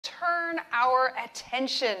turn our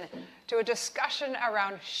attention to a discussion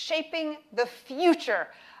around shaping the future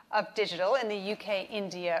of digital in the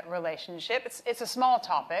UK-India relationship. It's a small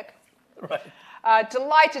topic. Right.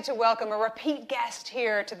 Delighted to welcome a repeat guest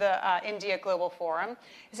here to the India Global Forum.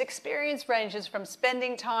 His experience ranges from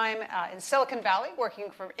spending time in Silicon Valley, working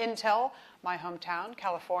for Intel, my hometown,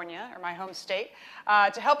 California, or my home state,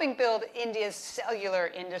 to helping build India's cellular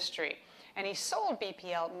industry. And he sold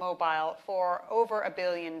BPL Mobile for over $1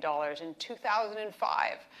 billion in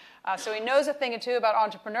 2005. So he knows a thing or two about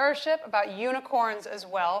entrepreneurship, about unicorns as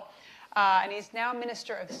well. And he's now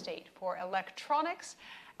Minister of State for Electronics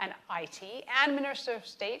and IT, and Minister of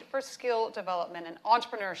State for Skill Development and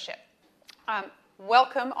Entrepreneurship.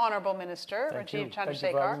 Welcome, Honorable Minister Rajeev Chandrasekhar. Thank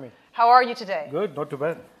you for having me. How are you today? Good, not too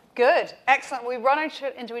bad. Good, excellent. We run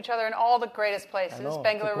into each other in all the greatest places, I know,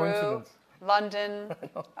 Bengaluru, London,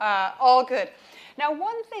 all good. Now,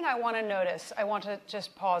 one thing I want to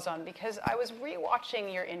just pause on, because I was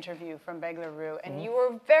rewatching your interview from Bengaluru, and you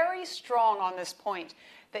were very strong on this point,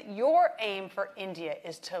 that your aim for India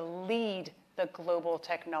is to lead the global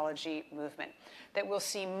technology movement, that we'll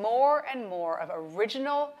see more and more of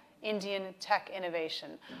original Indian tech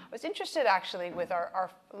innovation. I was interested actually with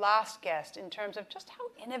our last guest in terms of just how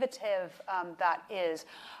innovative that is.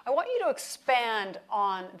 I want you to expand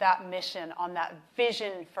on that mission, on that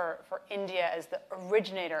vision for India as the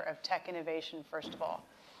originator of tech innovation, first of all.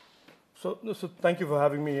 So thank you for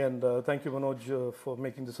having me, and thank you, Manoj, for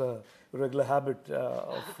making this a regular habit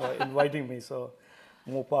of inviting me. So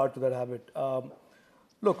more power to that habit.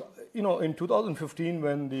 Look, in 2015,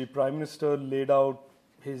 when the Prime Minister laid out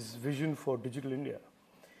his vision for digital India,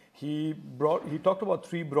 he talked about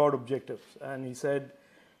three broad objectives, and he said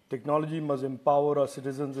technology must empower our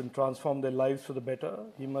citizens and transform their lives for the better.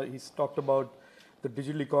 He's talked about the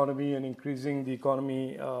digital economy and increasing the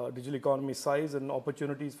digital economy size and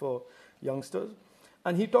opportunities for youngsters.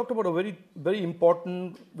 And he talked about a very, very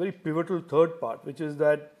important, very pivotal third part, which is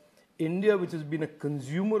that India, which has been a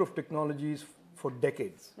consumer of technologies for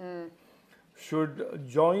decades, should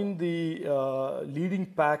join the leading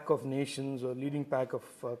pack of nations or leading pack of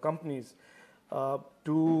companies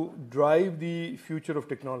to drive the future of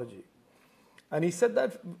technology. And he said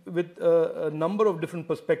that with a number of different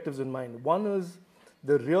perspectives in mind. One is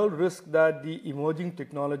the real risk that the emerging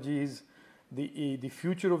technologies, the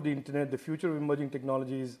future of the internet, the future of emerging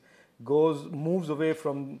technologies moves away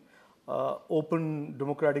from open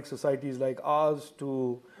democratic societies like ours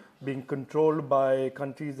to being controlled by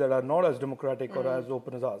countries that are not as democratic or as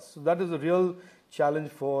open as us. So that is a real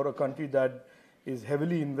challenge for a country that is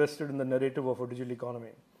heavily invested in the narrative of a digital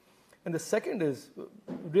economy. And the second is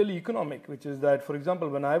really economic, which is that, for example,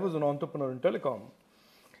 when I was an entrepreneur in telecom,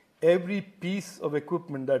 every piece of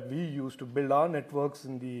equipment that we used to build our networks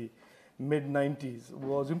in the mid-90s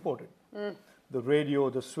was imported. The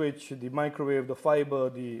radio, the switch, the microwave, the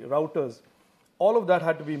fiber, the routers, all of that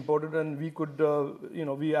had to be imported, and we could,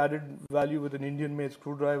 we added value with an Indian-made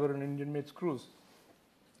screwdriver and Indian-made screws.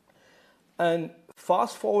 And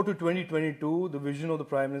fast forward to 2022, the vision of the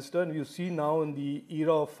Prime Minister, and you see now in the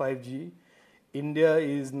era of 5G, India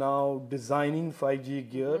is now designing 5G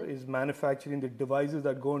gear, is manufacturing the devices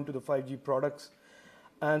that go into the 5G products.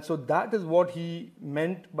 And so that is what he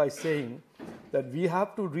meant by saying that we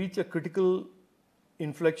have to reach a critical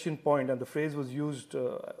inflection point, and the phrase was used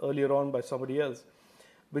earlier on by somebody else,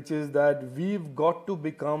 which is that we've got to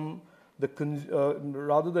become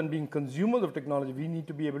rather than being consumers of technology, we need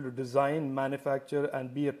to be able to design, manufacture,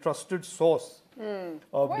 and be a trusted source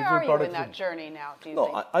of Where digital are products. you in that journey now, do you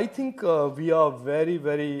think? I think we are very,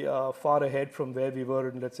 very far ahead from where we were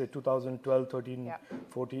in, let's say, 2012, 13,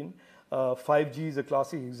 14. 5G is a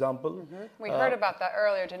classic example. We heard about that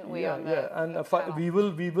earlier, didn't we? And we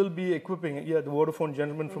will be equipping. The Vodafone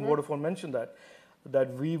gentleman from Vodafone mentioned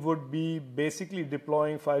that we would be basically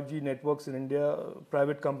deploying 5G networks in India,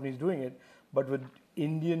 private companies doing it, but with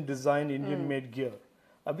Indian designed, Indian made gear,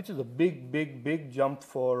 which is a big jump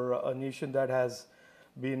for a nation that has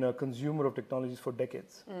been a consumer of technologies for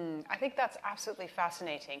decades. I think that's absolutely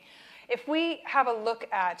fascinating. If we have a look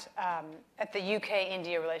at the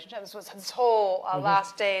UK-India relationship, this whole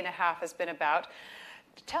last day and a half has been about.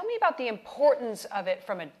 Tell me about the importance of it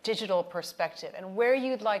from a digital perspective and where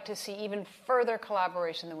you'd like to see even further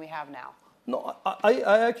collaboration than we have now. No, I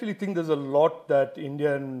actually think there's a lot that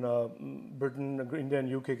India and India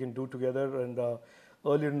and UK can do together. And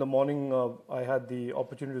earlier in the morning, I had the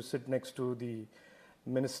opportunity to sit next to the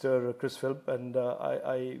Minister, Chris Philp, and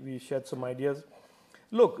we shared some ideas.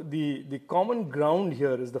 Look, the common ground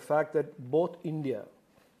here is the fact that both India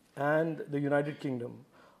and the United Kingdom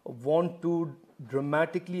want to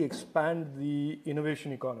dramatically expand the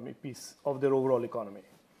innovation economy piece of their overall economy.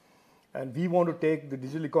 And we want to take the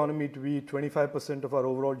digital economy to be 25% of our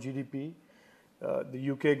overall GDP.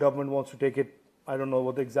 The UK government wants to take it, I don't know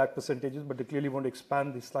what the exact percentage is, but they clearly want to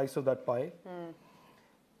expand the slice of that pie.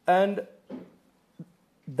 And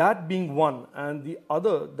that being one, and the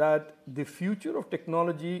other, that the future of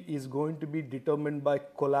technology is going to be determined by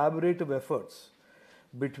collaborative efforts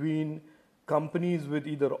between companies with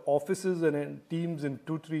either offices and teams in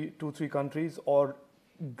two, three countries, or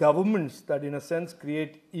governments that in a sense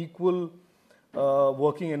create equal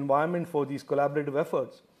working environment for these collaborative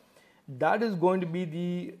efforts. That is going to be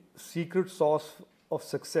the secret sauce of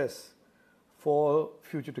success for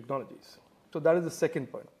future technologies. So that is the second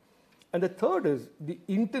point. And the third is the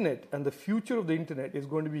internet, and the future of the internet is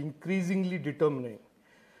going to be increasingly determining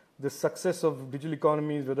the success of digital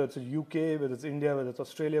economies, whether it's the UK, whether it's India, whether it's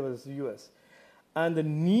Australia, whether it's the US. And the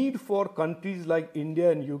need for countries like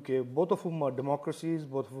India and UK, both of whom are democracies,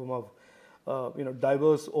 both of whom have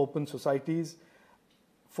diverse, open societies,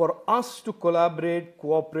 for us to collaborate,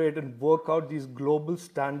 cooperate, and work out these global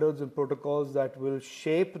standards and protocols that will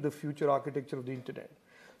shape the future architecture of the internet.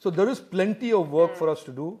 So there is plenty of work for us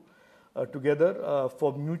to do together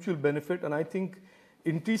for mutual benefit. And I think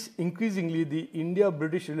increasingly the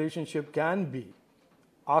India-British relationship can be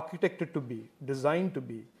architected to be, designed to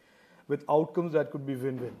be, with outcomes that could be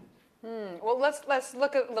win-win. Well, let's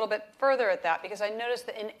look a little bit further at that, because I noticed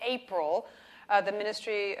that in April, the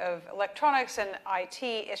Ministry of Electronics and IT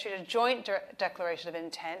issued a joint declaration of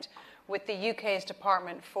intent with the UK's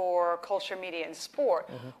Department for Culture, Media and Sport.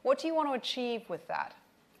 What do you want to achieve with that?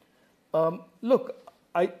 Look,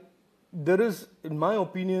 there is, in my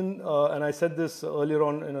opinion, and I said this earlier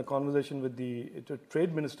on in a conversation with the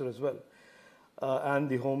Trade Minister as well, and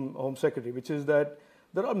the Home Secretary, which is that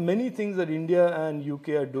there are many things that India and UK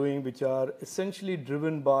are doing which are essentially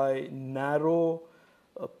driven by narrow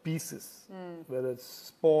pieces, whether it's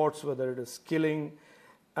sports, whether it is skilling.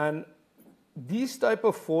 And these type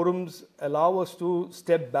of forums allow us to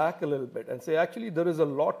step back a little bit and say, actually, there is a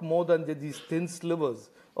lot more than these thin slivers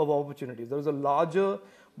of opportunities. There is a larger,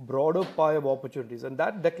 broader pie of opportunities. And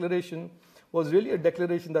that declaration was really a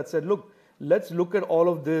declaration that said, look, let's look at all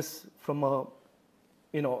of this from a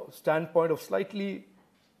standpoint of slightly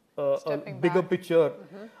a bigger picture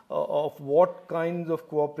of what kinds of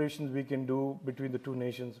cooperations we can do between the two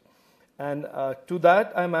nations. And to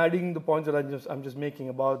that, I'm adding the points that I'm just making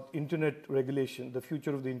about internet regulation, the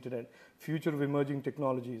future of the internet, future of emerging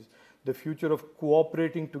technologies, the future of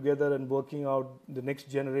cooperating together and working out the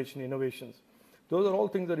next generation innovations. Those are all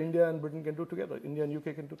things that India and Britain can do together, India and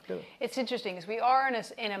UK can do together. It's interesting because we are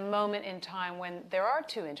in a moment in time when there are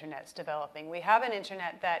two internets developing. We have an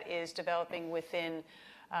internet that is developing within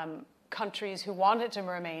countries who want it to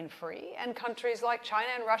remain free, and countries like China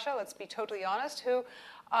and Russia, let's be totally honest, who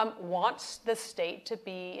wants the state to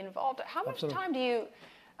be involved. How much time do you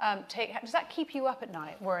take? Does that keep you up at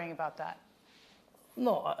night worrying about that?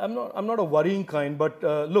 No, I'm not a worrying kind, but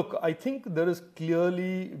look, I think there is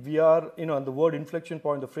clearly, we are, the word inflection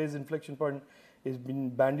point, the phrase inflection point is been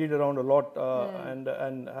bandied around a lot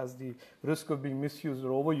and has the risk of being misused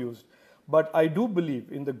or overused. But I do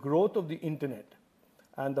believe in the growth of the internet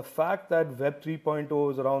and the fact that Web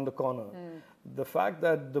 3.0 is around the corner, the fact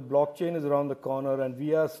that the blockchain is around the corner, and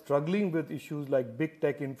we are struggling with issues like big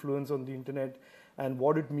tech influence on the internet and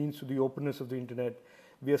what it means to the openness of the internet.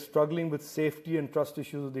 We are struggling with safety and trust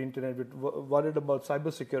issues of the internet. We're worried about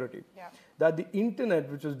cybersecurity. Yeah. That the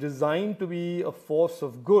internet, which is designed to be a force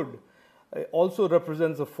of good, also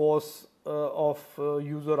represents a force of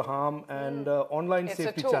user harm and online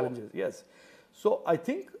safety challenges. Yes. So I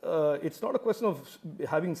think it's not a question of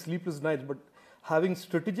having sleepless nights, but having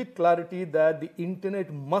strategic clarity that the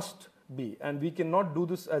internet must be. And we cannot do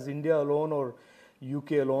this as India alone or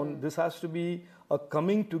UK alone. This has to be a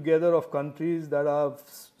coming together of countries that have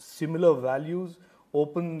similar values,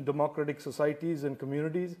 open democratic societies and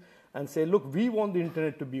communities, and say, look, we want the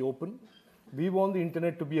internet to be open. We want the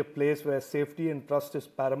internet to be a place where safety and trust is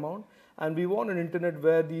paramount. And we want an internet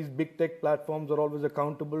where these big tech platforms are always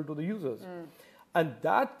accountable to the users. And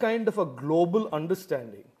that kind of a global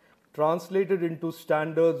understanding translated into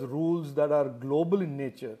standards, rules that are global in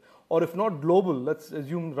nature, or if not global, let's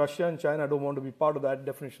assume Russia and China don't want to be part of that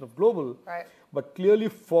definition of global. Right. But clearly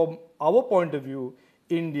from our point of view,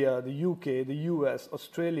 India, the UK, the US,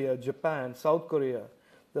 Australia, Japan, South Korea,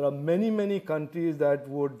 there are many, many countries that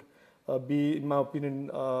would be, in my opinion,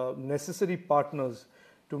 necessary partners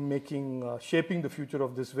to shaping the future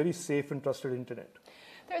of this very safe and trusted internet.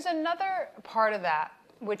 There's another part of that,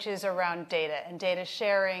 which is around data and data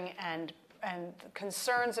sharing and and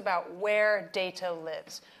concerns about where data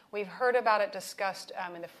lives. We've heard about it discussed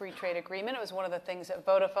in the free trade agreement. It was one of the things that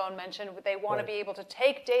Vodafone mentioned. They want to be able to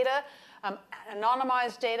take data,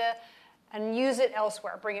 anonymize data, and use it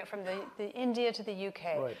elsewhere, bring it from the India to the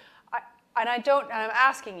UK. Right. And I'm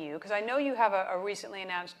asking you, because I know you have a recently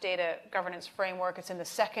announced data governance framework. It's in the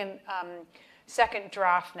second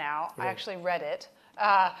draft now. Right. I actually read it.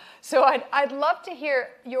 So I'd love to hear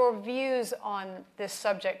your views on this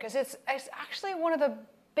subject, because it's actually one of the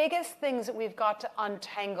biggest things that we've got to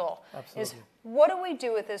untangle. Absolutely. Is what do we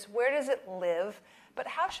do with this? Where does it live? But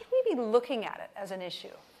how should we be looking at it as an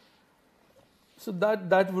issue? So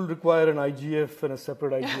that will require an IGF and a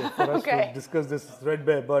separate IGF for us to discuss this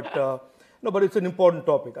threadbare. But no, but it's an important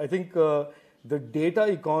topic. I think the data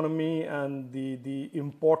economy and the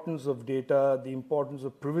importance of data, the importance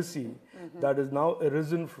of privacy, that is now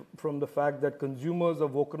arisen from the fact that consumers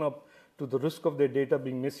have woken up to the risk of their data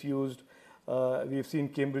being misused. We've seen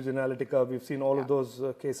Cambridge Analytica, we've seen all of those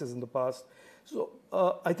cases in the past. So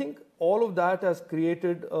I think all of that has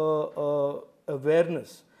created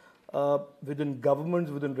awareness within governments,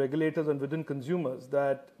 within regulators, and within consumers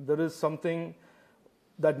that there is something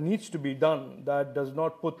that needs to be done that does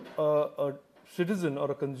not put a citizen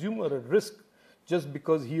or a consumer at risk just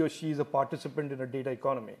because he or she is a participant in a data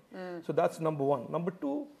economy. So that's number one. Number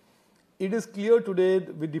two, it is clear today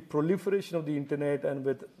with the proliferation of the internet and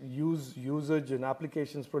with usage and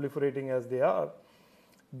applications proliferating as they are,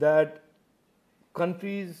 that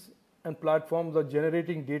countries and platforms are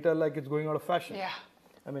generating data like it's going out of fashion. Yeah.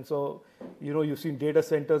 I mean, so, you've seen data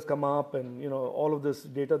centers come up and, all of this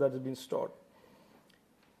data that has been stored.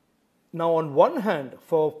 Now, on one hand,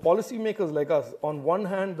 for policymakers like us, on one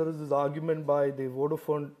hand, there is this argument by the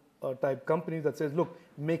Vodafone type companies that says, look,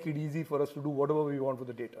 make it easy for us to do whatever we want with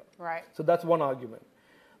the data. Right. So that's one argument.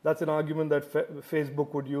 That's an argument that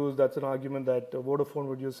Facebook would use. That's an argument that Vodafone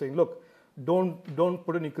would use, saying, look, don't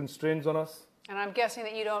put any constraints on us. And I'm guessing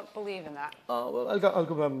that you don't believe in that. Well, I'll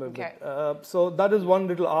come back. Okay. So that is one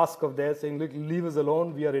little ask of theirs, saying, look, leave us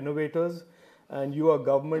alone. We are innovators, and you are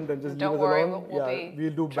government, and just leave us alone.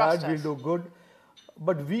 We'll do bad, we'll do good.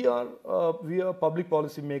 But we are public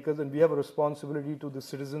policy makers, and we have a responsibility to the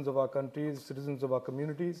citizens of our countries, citizens of our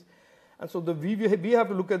communities. And so we have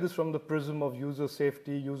to look at this from the prism of user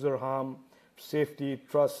safety, user harm, safety,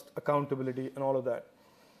 trust, accountability, and all of that.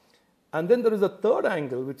 And then there is a third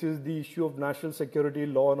angle, which is the issue of national security,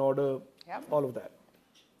 law and order, all of that.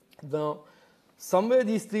 Now, somewhere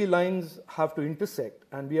these three lines have to intersect,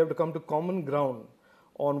 and we have to come to common ground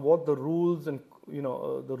on what the rules and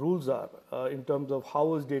the rules are in terms of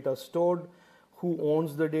how is data stored, who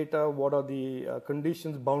owns the data, what are the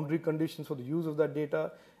conditions, boundary conditions for the use of that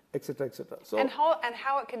data, etc., etc. So, and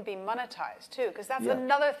how it can be monetized too, because that's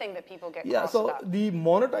another thing that people get crossed about. The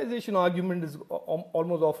monetization argument is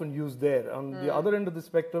almost often used there. On the other end of the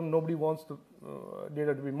spectrum, nobody wants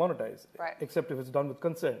data to be monetized, except if it's done with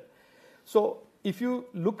consent. So if you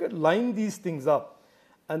look at line these things up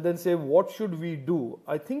and then say, what should we do?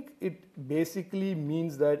 I think it basically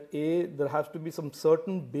means that there has to be some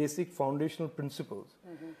certain basic foundational principles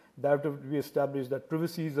that have to be established, that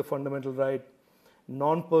privacy is a fundamental right,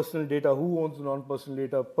 non-personal data, who owns non-personal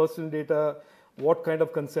data, personal data, what kind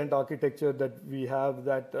of consent architecture that we have,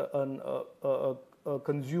 that a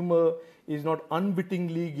consumer is not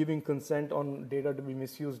unwittingly giving consent on data to be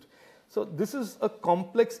misused. So this is a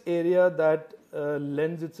complex area that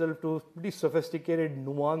lends itself to pretty sophisticated,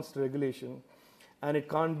 nuanced regulation, and it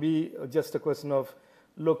can't be just a question of,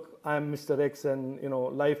 look, I'm Mr. X, and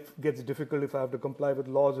life gets difficult if I have to comply with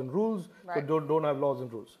laws and rules. So don't have laws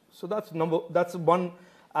and rules. So that's one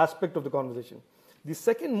aspect of the conversation. The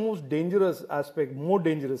second most dangerous aspect, more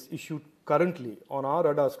dangerous issue currently on our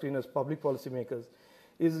radar screen as public policymakers,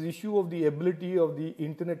 is the issue of the ability of the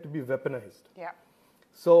internet to be weaponized. Yeah.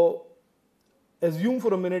 So assume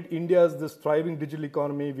for a minute India is this thriving digital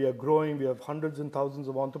economy. We are growing. We have hundreds and thousands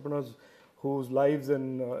of entrepreneurs whose lives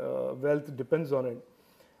and wealth depends on it.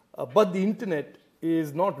 But the internet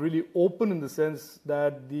is not really open in the sense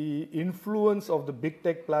that the influence of the big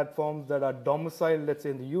tech platforms that are domiciled, let's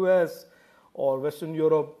say in the US or Western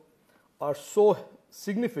Europe, are so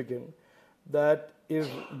significant that if,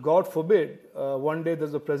 God forbid, one day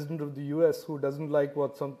there's a president of the US who doesn't like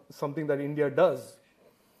something that India does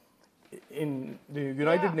in the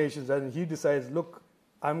United Nations, and he decides, look,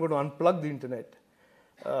 I'm going to unplug the internet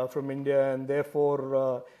from India, and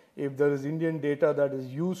therefore if there is Indian data that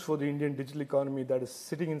is used for the Indian digital economy that is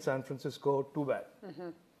sitting in San Francisco, too bad.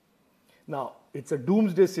 Now, it's a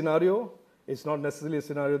doomsday scenario. It's not necessarily a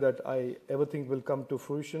scenario that I ever think will come to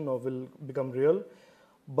fruition or will become real.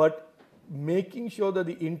 But making sure that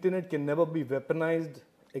the internet can never be weaponized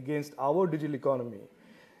against our digital economy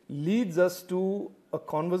leads us to a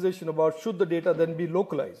conversation about should the data then be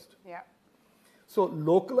localized. Yeah. So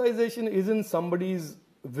localization isn't somebody's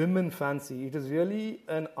whim and fancy. It is really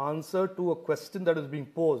an answer to a question that is being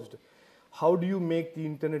posed. How do you make the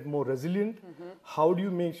internet more resilient? How do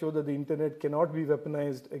you make sure that the internet cannot be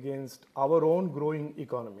weaponized against our own growing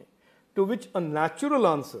economy? To which a natural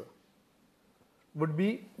answer would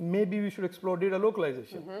be maybe we should explore data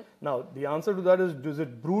localization. Now, the answer to that is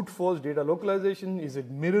it brute force data localization? Is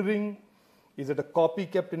it mirroring? Is it a copy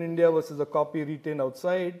kept in India versus a copy retained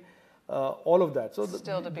outside? All of that. So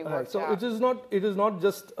still to be worked so out. it is not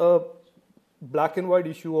just a black and white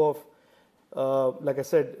issue of like I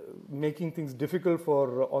said, making things difficult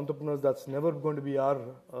for entrepreneurs. That's never going to be our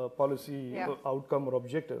policy outcome or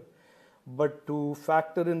objective. But to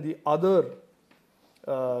factor in the other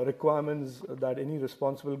requirements that any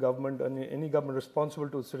responsible government and any government responsible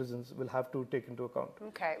to its citizens will have to take into account.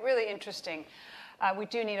 Okay, really interesting. We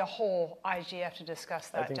do need a whole IGF to discuss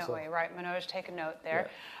that, don't we? Right, Manoj, take a note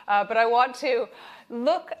there. Yeah. But I want to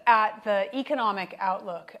look at the economic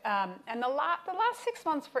outlook. And the last 6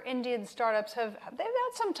 months for Indian startups they've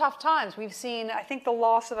had some tough times. We've seen, I think, the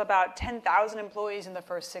loss of about 10,000 employees in the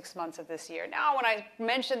first 6 months of this year. Now, when I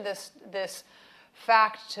mentioned this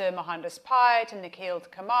fact to Mohandas Pai, to Nikhil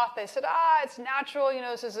Kamath, they said, it's natural, you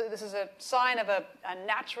know, this is a sign of a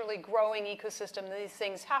naturally growing ecosystem. These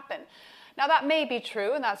things happen. Now, that may be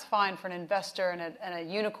true, and that's fine for an investor and a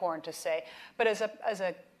unicorn to say, but as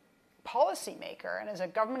a policymaker and as a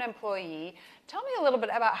government employee, tell me a little bit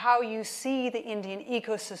about how you see the Indian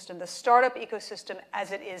ecosystem, the startup ecosystem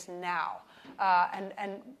as it is now,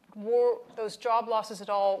 and were those job losses at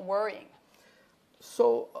all worrying?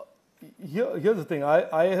 So here's the thing.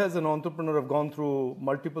 I, as an entrepreneur, have gone through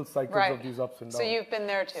multiple cycles of these ups and downs. So you've been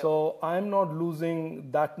there too. So I'm not losing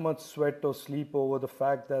that much sweat or sleep over the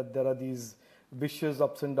fact that there are these vicious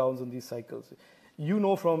ups and downs in these cycles. You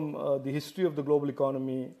know from the history of the global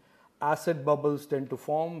economy, asset bubbles tend to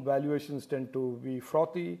form, valuations tend to be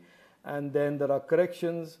frothy, and then there are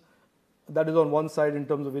corrections. That is on one side in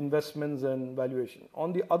terms of investments and valuation.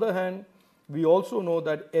 On the other hand, we also know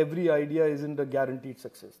that every idea isn't a guaranteed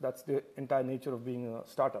success. That's the entire nature of being a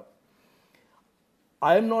startup.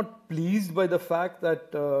 I am not pleased by the fact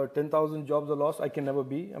that 10,000 jobs are lost. I can never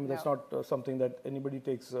be. I mean, that's not something that anybody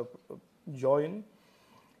takes joy in.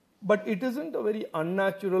 But it isn't a very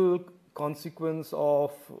unnatural consequence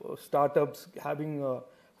of startups having a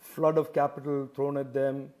flood of capital thrown at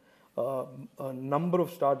them. A number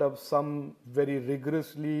of startups, some very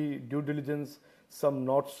rigorously due diligence, some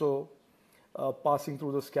not so. Passing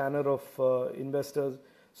through the scanner of investors.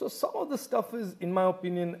 So some of the stuff is, in my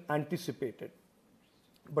opinion, anticipated.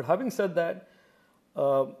 But having said that,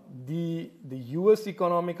 the US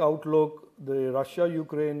economic outlook, the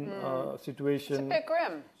Russia-Ukraine situation. It's a bit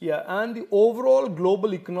grim. Yeah, and the overall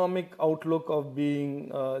global economic outlook of being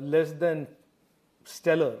less than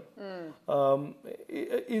stellar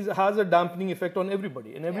has a dampening effect on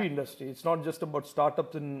everybody, in every industry. It's not just about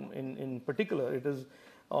startups in particular. It is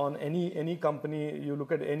on any company. You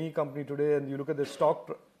look at any company today and you look at the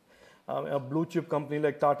stock, a blue chip company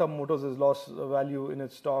like Tata Motors has lost value in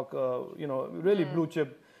its stock. Really blue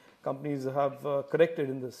chip companies have corrected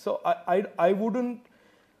in this. So I wouldn't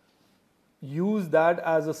use that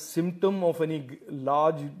as a symptom of any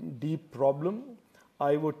large, deep problem.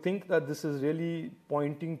 I would think that this is really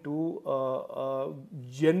pointing to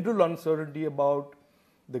general uncertainty about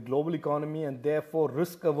the global economy and therefore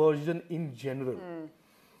risk aversion in general.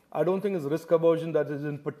 I don't think it's risk aversion that is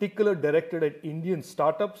in particular directed at Indian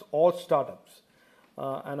startups or startups.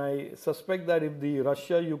 And I suspect that if the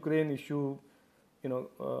Russia-Ukraine issue,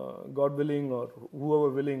 God willing or whoever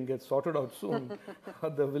willing gets sorted out soon,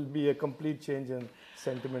 there will be a complete change in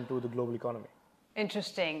sentiment to the global economy.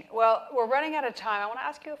 Interesting. Well, we're running out of time. I want to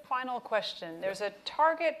ask you a final question. There's a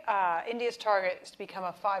target, India's target is to become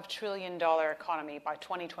a $5 trillion economy by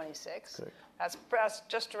 2026. Correct. That's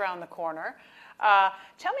just around the corner.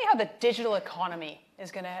 Tell me how the digital economy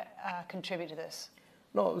is going to contribute to this.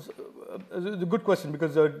 No, it's a good question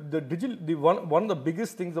because one of the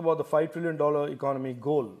biggest things about the $5 trillion economy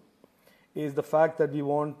goal is the fact that we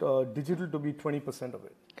want digital to be 20% of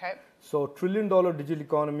it. Okay. So $1 trillion digital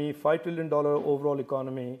economy, $5 trillion overall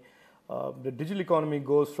economy. The digital economy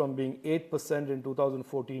goes from being 8% in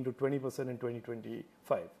 2014 to 20% in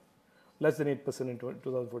 2025. Less than 8% in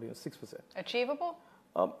 2014, 6%. Achievable?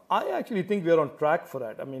 I actually think we are on track for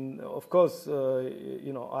that. I mean, of course,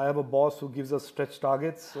 I have a boss who gives us stretch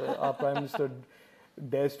targets. Our Prime Minister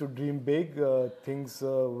dares to dream big, thinks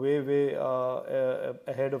way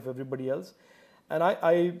ahead of everybody else. And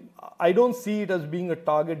I don't see it as being a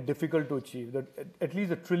target difficult to achieve, that at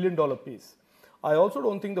least $1 trillion piece. I also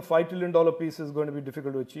don't think the $5 trillion piece is going to be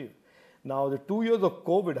difficult to achieve. Now, the 2 years of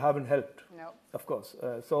COVID haven't helped, no. Of course.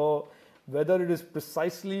 So whether it is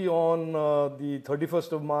precisely on the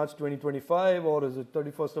 31st of March 2025 or is it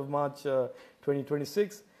 31st of March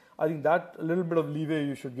 2026, I think that a little bit of leeway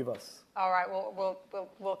you should give us. All right,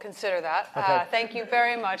 we'll consider that. Okay. Thank you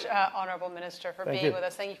very much, Honorable Minister, for being you. with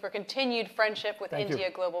us. Thank you for continued friendship with Thank India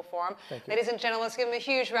you. Global Forum. Thank you. Ladies and gentlemen, let's give him a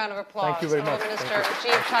huge round of applause. Thank you very Honorable much. Minister Thank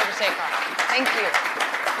Rajeev Chandrasekhar. Thank you.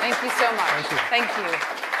 Thank you so much. Thank you. Thank you.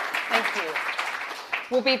 Thank you.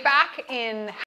 We'll be back in